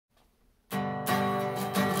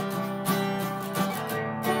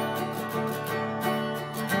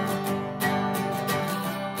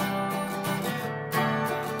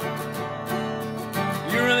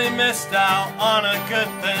missed out on a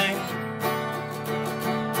good thing.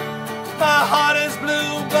 My heart is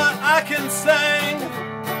blue, but I can sing.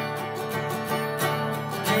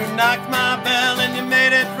 You knocked my bell and you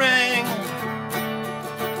made it ring.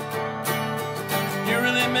 You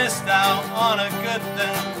really missed out on a good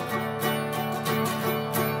thing.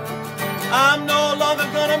 I'm no longer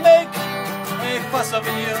gonna make a fuss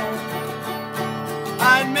over you.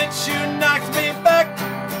 I admit you knocked me back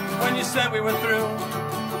when you said we were through.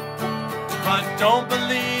 But don't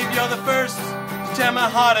believe you're the first to tear my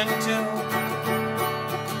heart in two.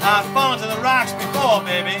 I've fallen to the rocks before,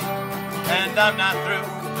 baby, and I'm not through.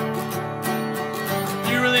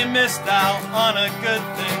 You really missed out on a good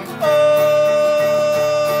thing.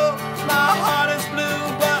 Oh, my heart is blue,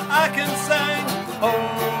 but I can sing. Oh,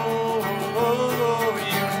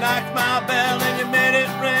 you knocked my bell and you made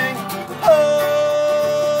it ring. Oh,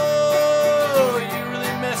 you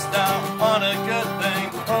really missed out on a good thing.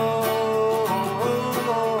 Oh.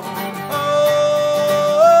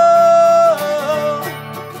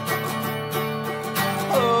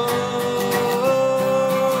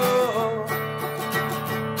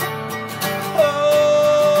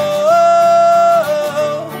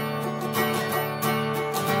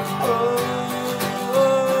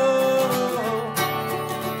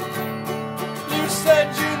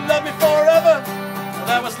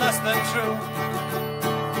 That was less than true.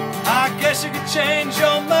 I guess you could change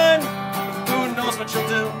your mind, who knows what you'll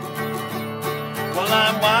do. Well,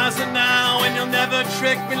 I'm wiser now and you'll never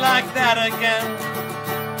trick me like that again.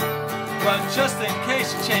 But just in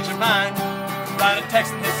case you change your mind, write a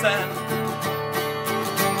text and hit send.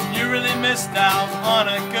 You really missed out on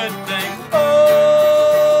a good thing.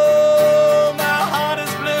 Oh, my heart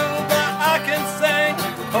is blue, but I can sing.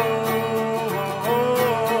 Oh,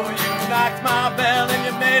 knocked my bell and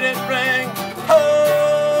you made it ring. Oh,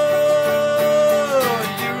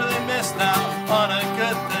 you really missed out on a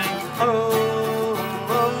good thing. Oh,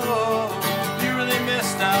 you really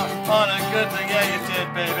missed out on a good thing. Yeah, you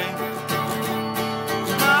did, baby.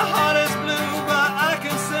 My heart is blue, but I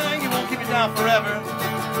can sing. It won't keep you down forever.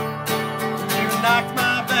 You knocked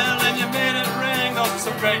my bell and you made it ring. Those are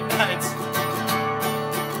some great nights.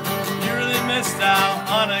 You really missed out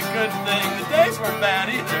on a good thing. The days weren't bad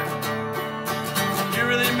either. You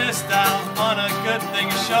really missed out on a good thing.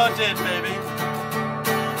 You sure did, baby.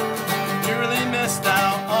 You really missed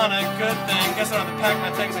out on a good thing. Guess I'll have to pack my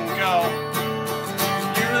things and go.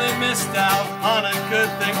 You really missed out on a good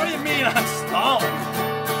thing. What do you mean I'm stalling?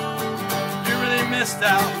 You really missed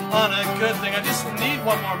out on a good thing. I just need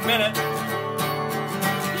one more minute.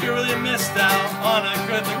 You really missed out on a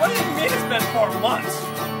good thing. What do you mean it's been 4 months?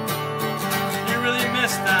 You really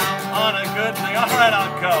missed out on a good thing. Alright,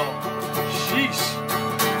 I'll go. Sheesh.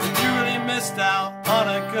 Missed out on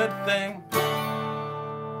a good thing.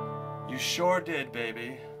 You sure did,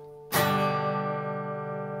 baby.